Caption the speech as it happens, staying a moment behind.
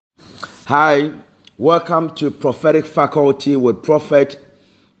Hi, welcome to Prophetic Faculty with Prophet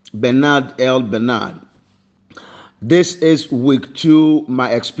Bernard L. Bernard. This is week 2, my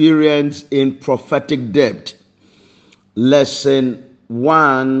experience in prophetic depth. Lesson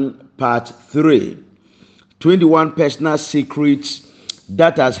 1, part 3. 21 personal secrets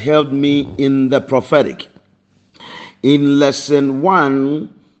that has helped me in the prophetic. In lesson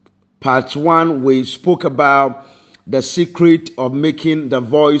 1, part 1, we spoke about the secret of making the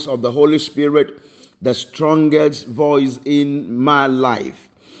voice of the Holy Spirit the strongest voice in my life.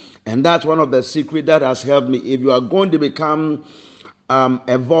 And that's one of the secrets that has helped me. If you are going to become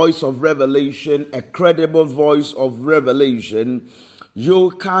a voice of revelation, a credible voice of revelation, you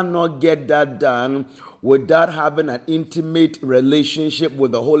cannot get that done without having an intimate relationship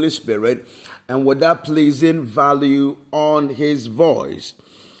with the Holy Spirit and without placing value on His voice.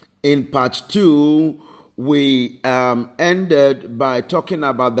 In part 2, we ended by talking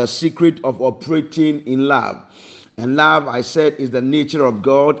about the secret of operating in love. And love, I said, is the nature of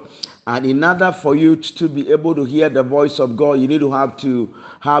God. And in order for you to be able to hear the voice of God, you need to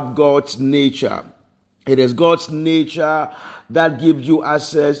have God's nature. It is God's nature that gives you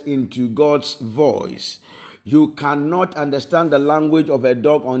access into God's voice. You cannot understand the language of a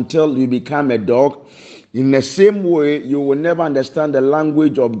dog until you become a dog. In the same way, you will never understand the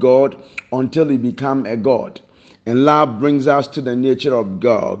language of God until you become a God. And love brings us to the nature of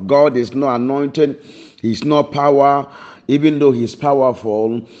God. God is not anointed. He's not power, even though He's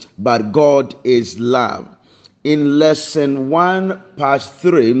powerful. But God is love. In lesson 1, part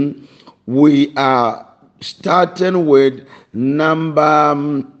 3, we are starting with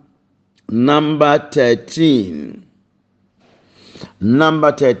number 13.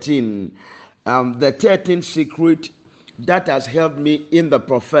 Number 13. The 13th secret that has helped me in the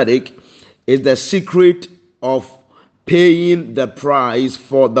prophetic is the secret of paying the price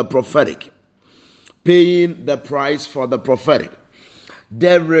for the prophetic. Paying the price for the prophetic.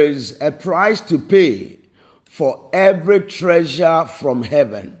 There is a price to pay for every treasure from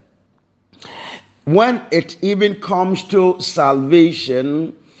heaven. When it even comes to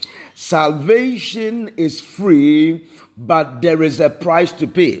salvation, salvation is free, but there is a price to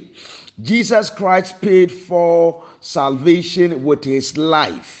pay. Jesus Christ paid for salvation with His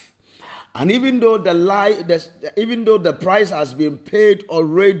life. And even though the price has been paid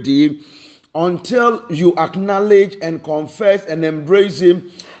already, until you acknowledge and confess and embrace Him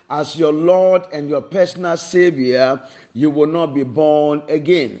as your Lord and your personal Savior, you will not be born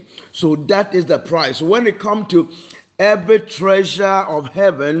again. So that is the price. When it comes to every treasure of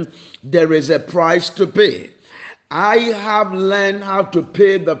heaven, there is a price to pay. I have learned how to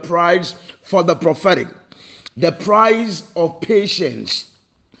pay the price for the prophetic, the price of patience,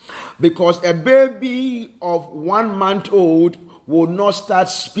 because a baby of 1 month old will not start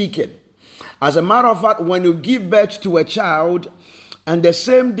speaking. As a matter of fact, when you give birth to a child, and the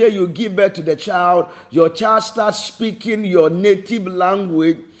same day you give birth to the child, your child starts speaking your native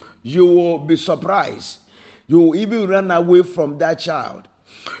language, you will be surprised. You will even run away from that child.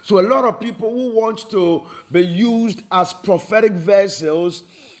 So a lot of people who want to be used as prophetic vessels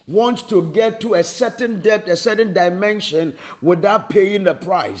want to get to a certain depth, a certain dimension without paying the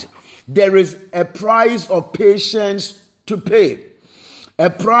price. There is a price of patience to pay. A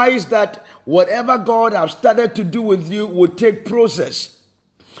price that whatever God has started to do with you will take process,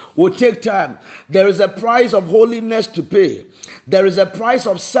 will take time. There is a price of holiness to pay. There is a price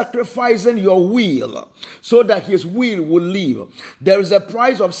of sacrificing your will so that His will will live. There is a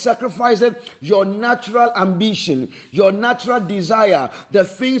price of sacrificing your natural ambition, your natural desire, the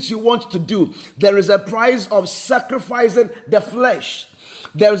things you want to do. There is a price of sacrificing the flesh.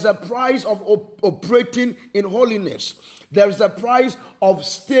 There is a price of operating in holiness. There is a price of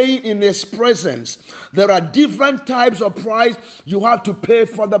staying in His presence. There are different types of price you have to pay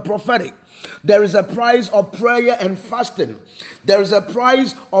for the prophetic. There is a price of prayer and fasting. There is a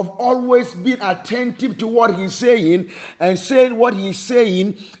price of always being attentive to what He's saying and saying what He's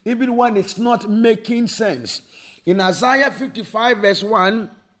saying even when it's not making sense. In Isaiah 55 verse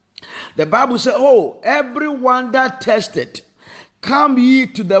 1, the Bible says, "Oh, everyone that tested, come ye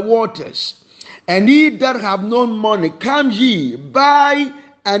to the waters, and ye that have no money, come ye, buy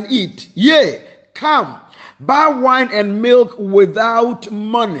and eat. Yea, come, buy wine and milk without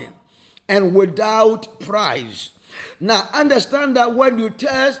money and without price." Now, understand that when you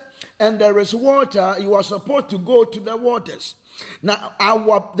test and there is water, you are supposed to go to the waters. Now,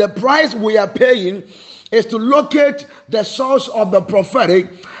 the price we are paying is to locate the source of the prophetic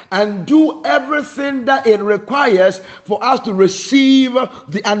and do everything that it requires for us to receive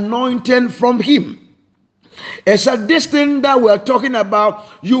the anointing from Him. It's a this thing that we're talking about.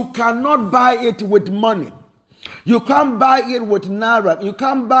 You cannot buy it with money. You can't buy it with naira. You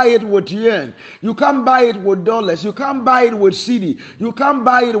can't buy it with yen. You can't buy it with dollars. You can't buy it with cedi. You can't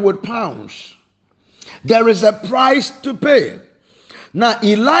buy it with pounds. There is a price to pay. Now,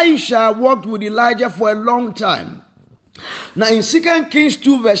 Elisha walked with Elijah for a long time. Now, in 2 Kings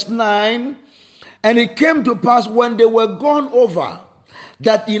 2 verse 9, and it came to pass when they were gone over,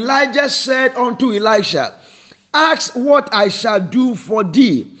 that Elijah said unto Elisha, ask what I shall do for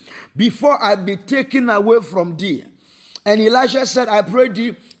thee before I be taken away from thee. And Elisha said, I pray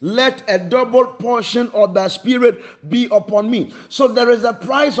thee, let a double portion of the Spirit be upon me. So there is a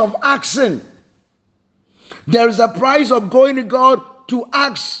price of asking. There is a price of going to God to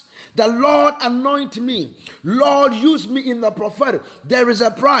ask. The Lord anoint me. Lord, use me in the prophetic. There is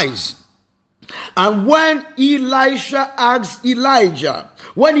a price. And when Elijah asked Elijah,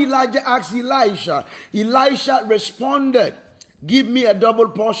 Elisha responded, give me a double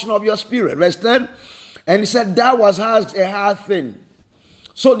portion of your spirit. Verse 10. And he said, that was a hard thing.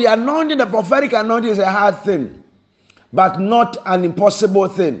 So the anointing, the prophetic anointing is a hard thing, but not an impossible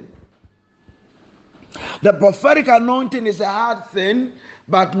thing. The prophetic anointing is a hard thing,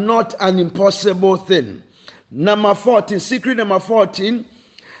 but not an impossible thing. Number 14, secret number 14,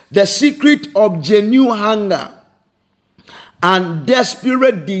 the secret of genuine hunger and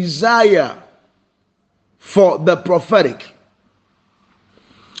desperate desire for the prophetic.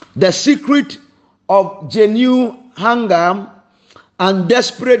 The secret of genuine hunger and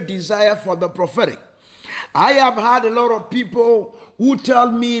desperate desire for the prophetic. I have had a lot of people who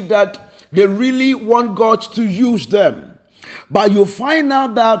tell me that they really want God to use them, but you find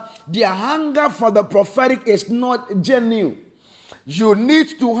out that their hunger for the prophetic is not genuine. You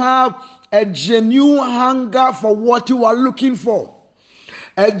need to have a genuine hunger for what you are looking for,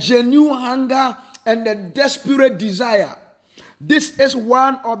 a genuine hunger and a desperate desire. This is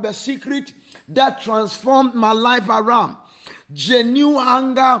one of the secrets that transformed my life around. Genuine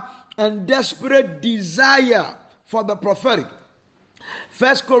hunger and desperate desire for the prophetic.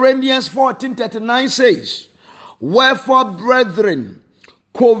 1 Corinthians 14:39 says, wherefore, brethren,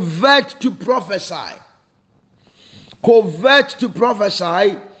 covet to prophesy,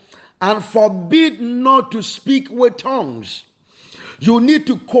 and forbid not to speak with tongues. You need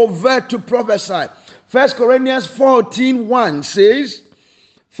to covet to prophesy. 1 Corinthians 14:1 says,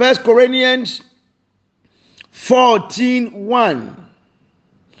 1 Corinthians 14:1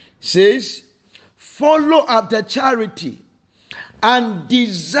 says, follow after charity and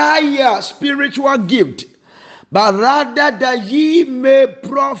desire spiritual gift, but rather that ye may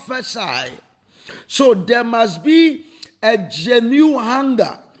prophesy. So there must be a genuine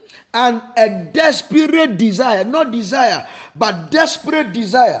hunger and a desperate desire, not desire, but desperate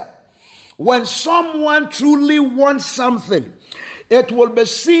desire. When someone truly wants something, it will be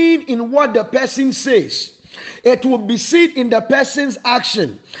seen in what the person says. It will be seen in the person's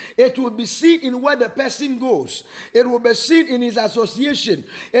action. It will be seen in where the person goes. It will be seen in his association.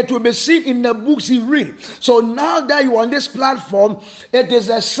 It will be seen in the books he reads. So now that you are on this platform, it is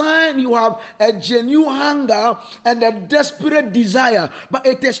a sign you have a genuine hunger and a desperate desire, but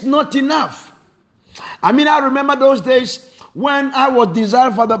it is not enough. I remember those days when I was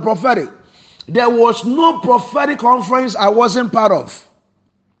desiring for the prophetic. There was no prophetic conference I wasn't part of,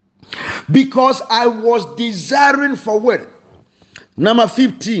 because I was desiring for it. Number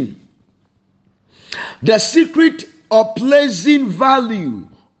 15, the secret of placing value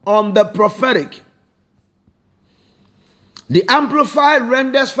on the prophetic. The Amplified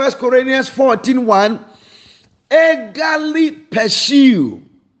renders 1 Corinthians 14:1, eagerly pursue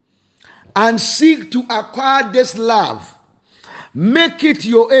and seek to acquire this love. Make it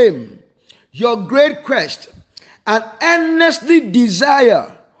your aim, your great quest, and earnestly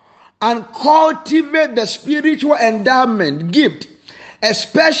desire and cultivate the spiritual endowment, gift,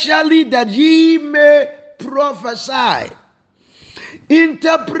 especially that ye may prophesy,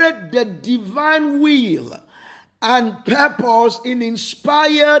 interpret the divine will and purpose in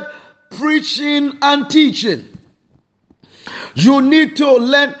inspired preaching and teaching. You need to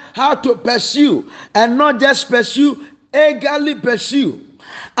learn how to pursue, and not just pursue, eagerly pursue,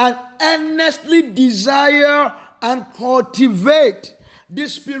 and earnestly desire and cultivate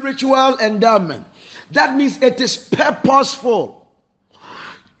this spiritual endowment. That means it is purposeful.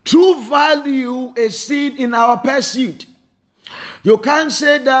 True value is seen in our pursuit. You can't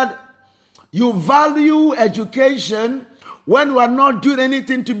say that you value education when you are not doing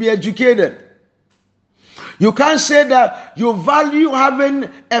anything to be educated. You can't say that you value having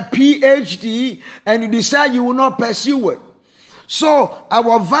a PhD and you decide you will not pursue it. So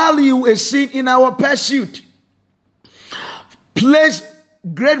our value is seen in our pursuit. place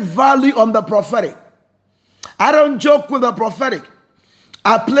great value on the prophetic. I don't joke with the prophetic.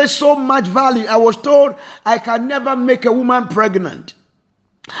 I place so much value. I was told I can never make a woman pregnant.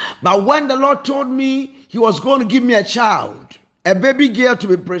 But when the Lord told me he was going to give me a child, a baby girl to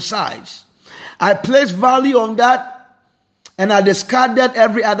be precise, I placed value on that and I discarded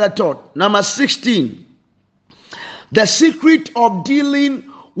every other thought. Number 16, the secret of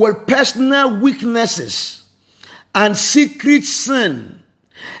dealing with personal weaknesses and secret sin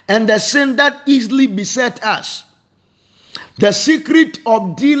and the sin that easily beset us. The secret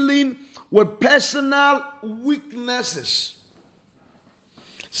of dealing with personal weaknesses,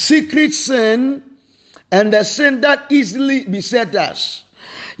 secret sin, and the sin that easily beset us.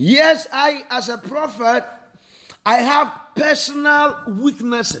 Yes, I, as a prophet, I have personal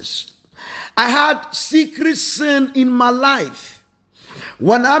weaknesses. I had secret sin in my life.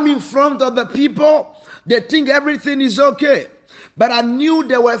 When I'm in front of the people, they think everything is okay. But I knew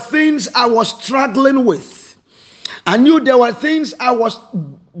there were things I was struggling with. I knew there were things I was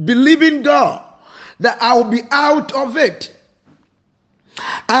believing God that I would be out of it.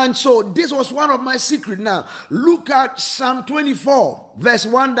 And so this was one of my secrets. Now, look at Psalm 24, verse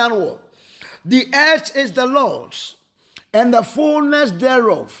 1 downward. The earth is the Lord's, and the fullness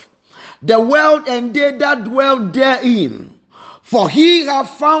thereof, the world and they that dwell therein. For he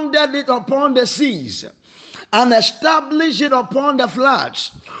hath founded it upon the seas, and established it upon the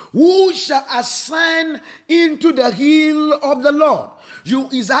floods. Who shall ascend into the hill of the Lord? You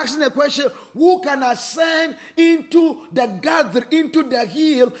is asking a question, who can ascend into the gather, into the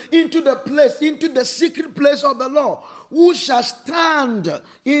hill, into the place, into the secret place of the Lord? Who shall stand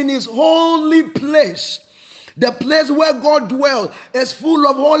in his holy place? The place where God dwells is full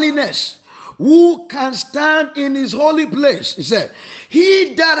of holiness. Who can stand in his holy place? He said,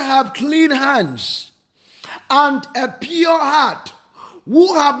 he that have clean hands and a pure heart,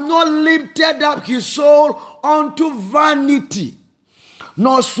 who have not lifted up his soul unto vanity,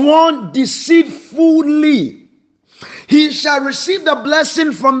 nor sworn deceitfully, he shall receive the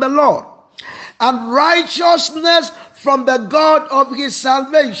blessing from the Lord, and righteousness from the God of his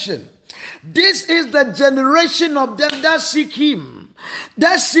salvation. This is the generation of them that seek him,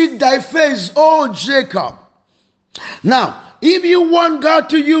 that seek thy face, O Jacob. Now, if you want God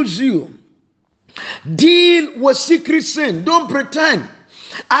to use you, deal with secret sin. Don't pretend.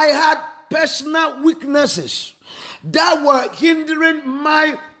 I had personal weaknesses that were hindering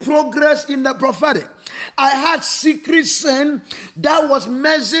my progress in the prophetic. I had secret sin that was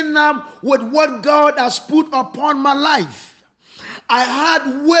messing up with what God has put upon my life. I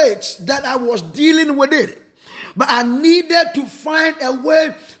had weights that I was dealing with it, but I needed to find a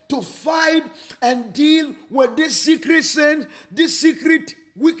way to fight and deal with this secret sin, these secret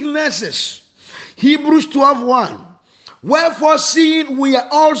weaknesses. Hebrews 12:1. Wherefore, seeing we are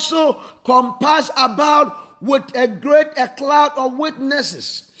also compassed about with a cloud of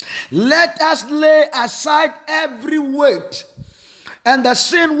witnesses, let us lay aside every weight and the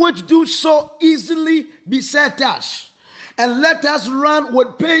sin which do so easily beset us, and let us run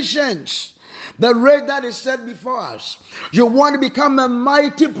with patience the race that is set before us. You want to become a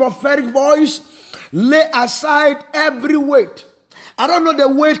mighty prophetic voice? Lay aside every weight. I don't know the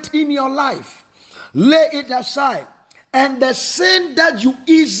weight in your life. Lay it aside. And the sin that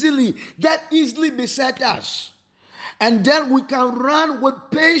easily beset us. And then we can run with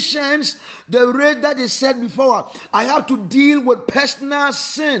patience the race that is set before us. I have to deal with personal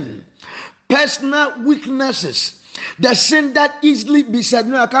sin, personal weaknesses, the sin that easily beset.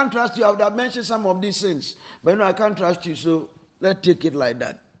 No, I can't trust you. I would have mentioned some of these sins, but no, I can't trust you. So let's take it like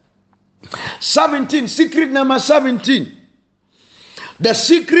that. 17, secret number 17. The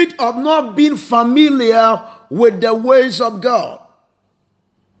secret of not being familiar with the ways of God.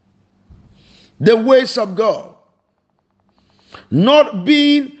 The ways of God. Not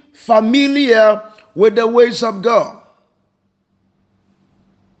being familiar with the ways of God.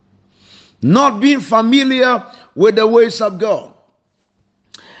 Not being familiar with the ways of God.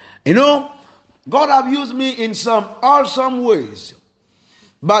 You know, God have used me in some awesome ways.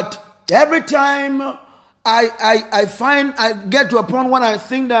 But every time I get to a point when I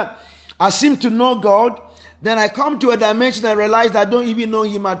think that I seem to know God, then I come to a dimension and realize I don't even know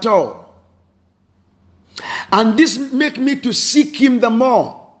him at all. And this makes me to seek him the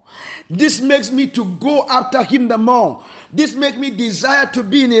more. This makes me to go after him the more. This makes me desire to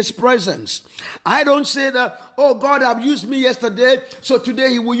be in his presence. I don't say that, oh, God have used me yesterday, so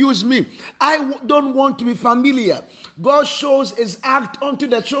today he will use me. I don't want to be familiar. God shows his act unto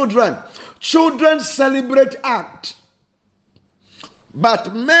the children. Children celebrate act.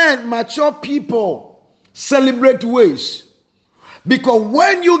 But men, mature people, celebrate ways. Because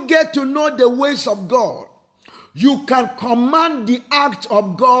when you get to know the ways of God, you can command the act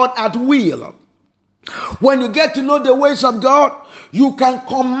of God at will. When you get to know the ways of God, you can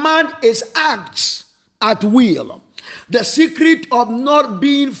command his acts at will. The secret of not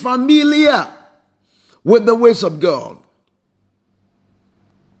being familiar with the ways of God.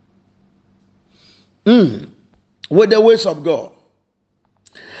 With the ways of God.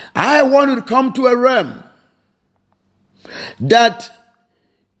 I want to come to a realm that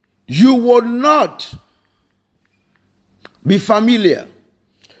you will not be familiar,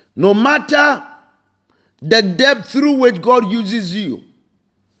 no matter the depth through which God uses you.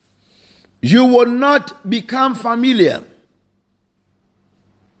 You will not become familiar.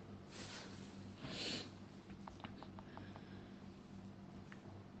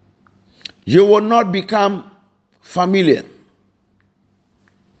 You will not become familiar.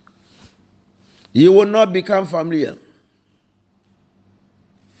 You will not become familiar.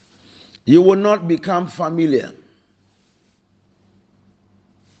 You will not become familiar.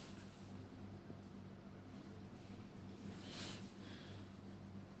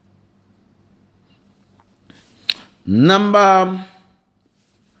 Number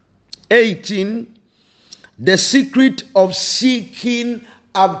 18, the secret of seeking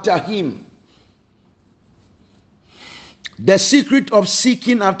after him. The secret of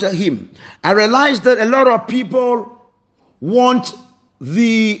seeking after him. I realize that a lot of people want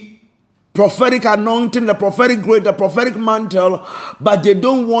the prophetic anointing, the prophetic grace, the prophetic mantle, but they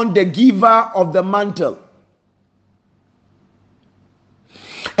don't want the giver of the mantle.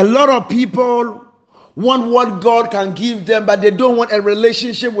 A lot of people want what God can give them, but they don't want a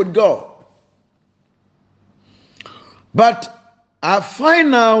relationship with God. But I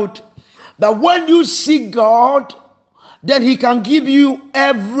find out that when you seek God, then he can give you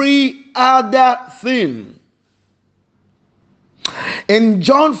every other thing. In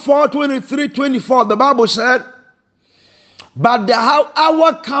John 4:23-24, the Bible said, but the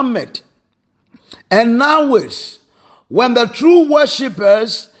hour cometh, and now is, when the true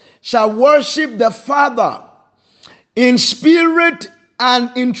worshippers shall worship the Father in spirit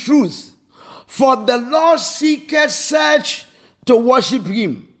and in truth. For the Lord seeketh such to worship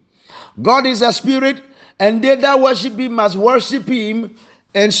him. God is a spirit, and they that worship him must worship him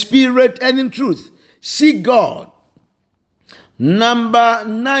in spirit and in truth. Seek God. Number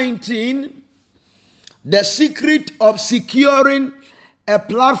 19, the secret of securing a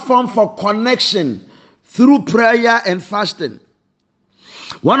platform for connection through prayer and fasting.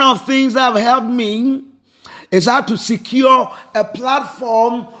 One of the things that have helped me is how to secure a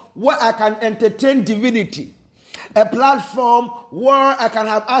platform where I can entertain divinity, a platform where I can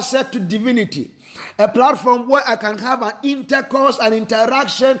have access to divinity, a platform where I can have an intercourse and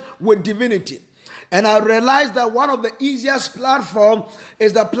interaction with divinity. And I realized that one of the easiest platforms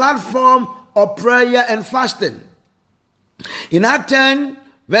is the platform of prayer and fasting. In Acts 10,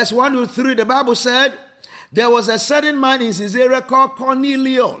 verse 1-3, the Bible said, there was a certain man in Caesarea called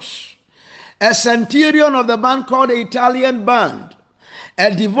Cornelius, a centurion of the band called the Italian band,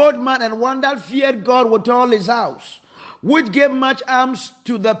 a devout man and one that feared God with all his house, which gave much alms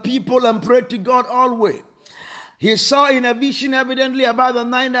to the people and prayed to God always. He saw in a vision, evidently about the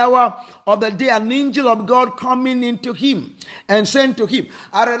 9th hour of the day, an angel of God coming into him and saying to him.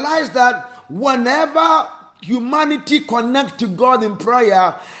 I realized that whenever humanity connect to God in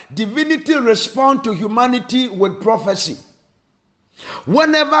prayer, divinity respond to humanity with prophecy.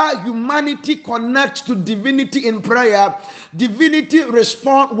 Whenever humanity connects to divinity in prayer, divinity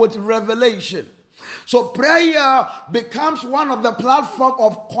respond with revelation. So prayer becomes one of the platforms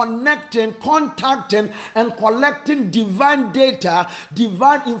of connecting, contacting, and collecting divine data,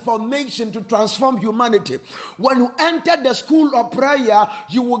 divine information to transform humanity. When you enter the school of prayer,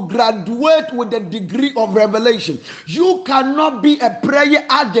 you will graduate with a degree of revelation. You cannot be a prayer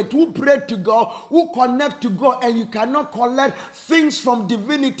addict who pray to God, who connect to God, and you cannot collect things from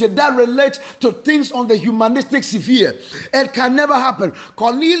divinity that relates to things on the humanistic sphere. It can never happen.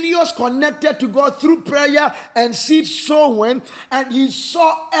 Cornelius connected to God through prayer and seed sowing, and he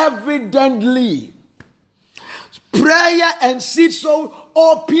saw evidently prayer and seed sowing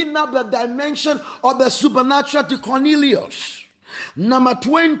open up the dimension of the supernatural to Cornelius. Number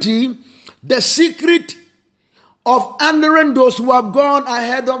 20, the secret of honoring those who have gone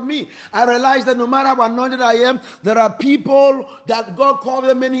ahead of me. I realize that no matter how anointed I am, there are people that God called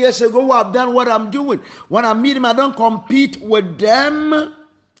them many years ago who have done what I'm doing. When I meet them, I don't compete with them,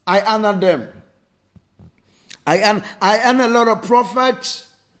 I honor them. I honor a lot of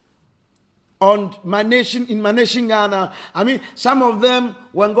prophets on my nation, in my nation Ghana. I mean, some of them,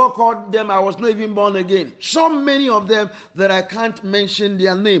 when God called them, I was not even born again. So many of them that I can't mention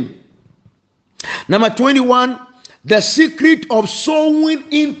their name. Number 21, the secret of sowing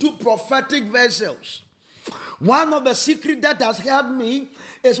into prophetic vessels. One of the secrets that has helped me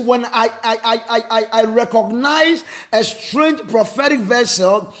is when I recognize a strange prophetic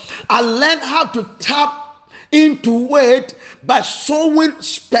vessel, I learned how to tap into it by sowing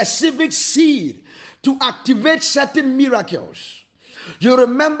specific seed to activate certain miracles. You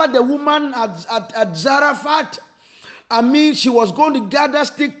remember the woman at Zarephath? I mean, she was going to gather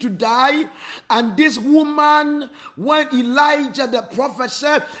stick to die. And this woman, when Elijah the prophet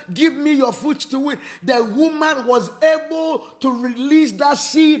said, give me your foot to eat, the woman was able to release that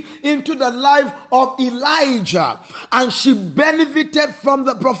seed into the life of Elijah. And she benefited from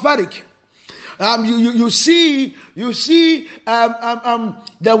the prophetic. You see, the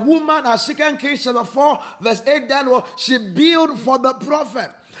woman at 2 Kings chapter 4, verse 8, Daniel, she built for the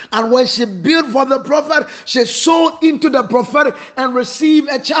prophet. And when she built for the prophet, she sowed into the prophetic and received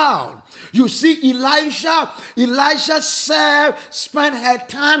a child. You see, Elisha spent her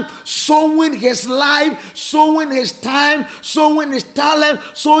time sowing his life, sowing his time, sowing his talent,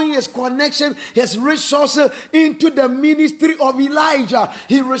 sowing his connection, his resources into the ministry of Elijah.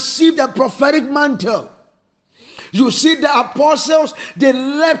 He received a prophetic mantle. You see, the apostles, they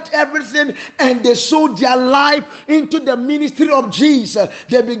left everything and they sowed their life into the ministry of Jesus.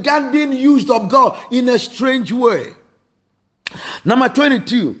 They began being used of God in a strange way. Number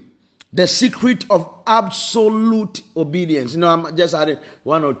 22, the secret of absolute obedience. You know, I'm just adding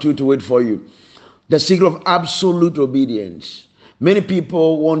one or two to it for you. The secret of absolute obedience. Many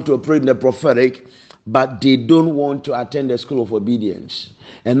people want to operate in the prophetic, but they don't want to attend the school of obedience.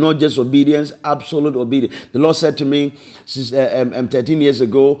 And not just obedience, absolute obedience. The Lord said to me since 13 years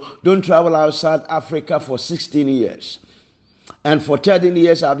ago, don't travel outside Africa for 16 years. And for 13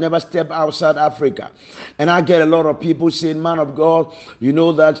 years, I've never stepped outside Africa. And I get a lot of people saying, man of God, you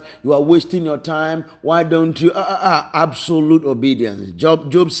know that you are wasting your time. Why don't you? Absolute obedience.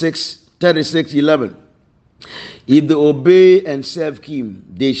 Job 6:36-11. If they obey and serve him,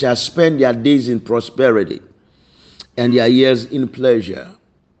 they shall spend their days in prosperity and their years in pleasure.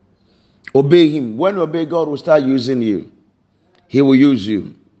 Obey him. When you obey, God will start using you. He will use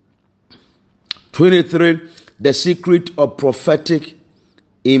you. 23, the secret of prophetic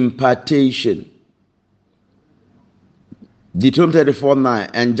impartation. Deuteronomy 34:9.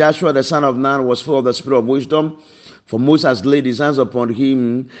 And Joshua the son of Nun was full of the spirit of wisdom, for Moses laid his hands upon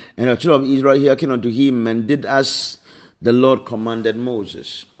him, and the children of Israel hearkened unto him, and did as the Lord commanded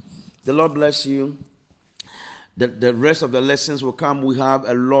Moses. The Lord bless you. The rest of the lessons will come. We have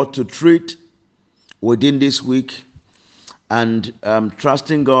a lot to treat within this week, and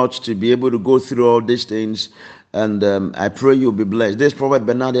trusting God to be able to go through all these things. And I pray you'll be blessed. This Prophet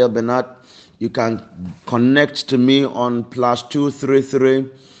Bernard L. Bernard. You can connect to me on +233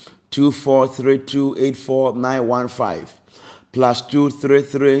 2432 84915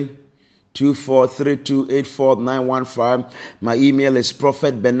 +233 2432 84915. My email is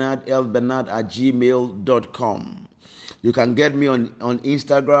prophetbernardlbernard@gmail.com. You can get me on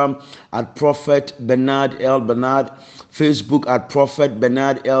Instagram at Prophet Bernard L. Bernard, Facebook at Prophet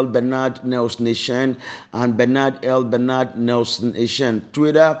Bernard L. Bernard Nelson Nation, and Bernard L. Bernard Nelson Nation.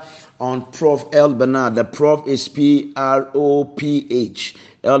 Twitter on Prof L. Bernard. The Prof is PROPH.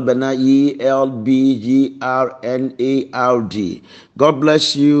 L. Bernard, ELBGRNARD. God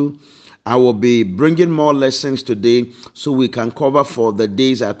bless you. I will be bringing more lessons today so we can cover for the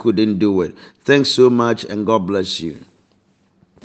days I couldn't do it. Thanks so much, and God bless you.